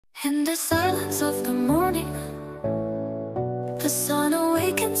In the silence of the morning, the sun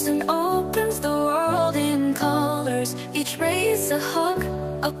awakens and opens the world in colors. Each ray is a hug,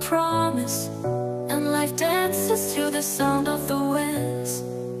 a promise, and life dances to the sound of the winds.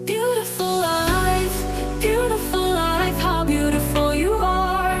 Beautiful life, how beautiful you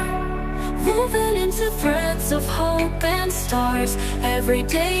are, woven into threads of hope and stars. Every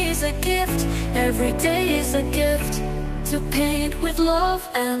day is a gift, every day is a gift, to paint with love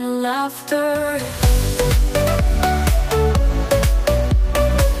and laughter.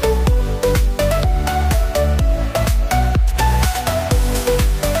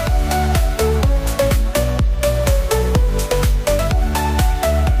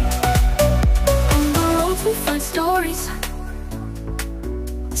 On the roads we find stories,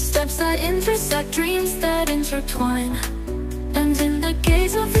 steps that intersect, dreams that intertwine. And in the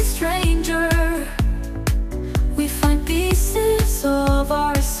gaze of the stranger, we find pieces of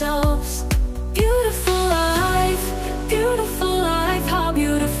ourselves. Beautiful life, how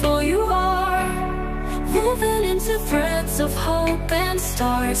beautiful you are, woven into threads of hope and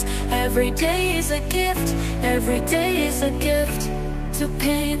stars. Every day is a gift, every day is a gift, to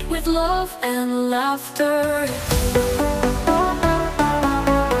paint with love and laughter.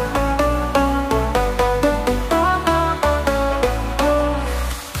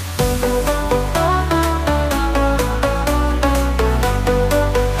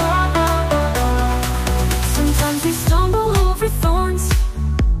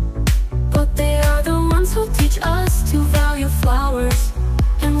 Flowers,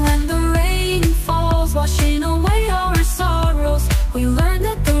 and when the rain falls, washing away our sorrows, we learn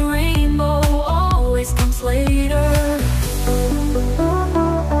that the rainbow always comes later.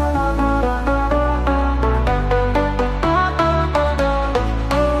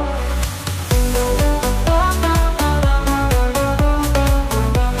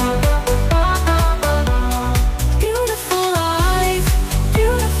 Beautiful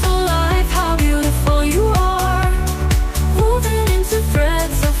life, how beautiful you are,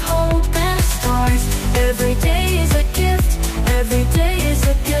 every day is a gift, every day is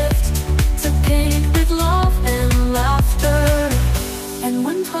a gift, to paint with love and laughter. And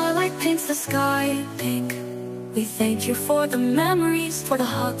when twilight paints the sky pink, we thank you for the memories, for the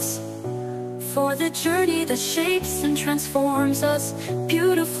hugs, for the journey that shapes and transforms us.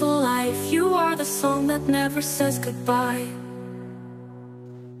 Beautiful life, you are the song that never says goodbye.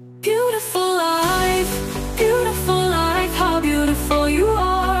 Beautiful life, how beautiful you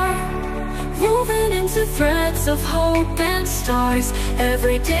are, woven into threads of hope and stars.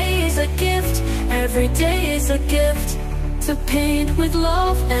 Every day is a gift, every day is a gift, to paint with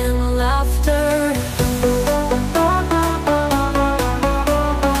love and laughter.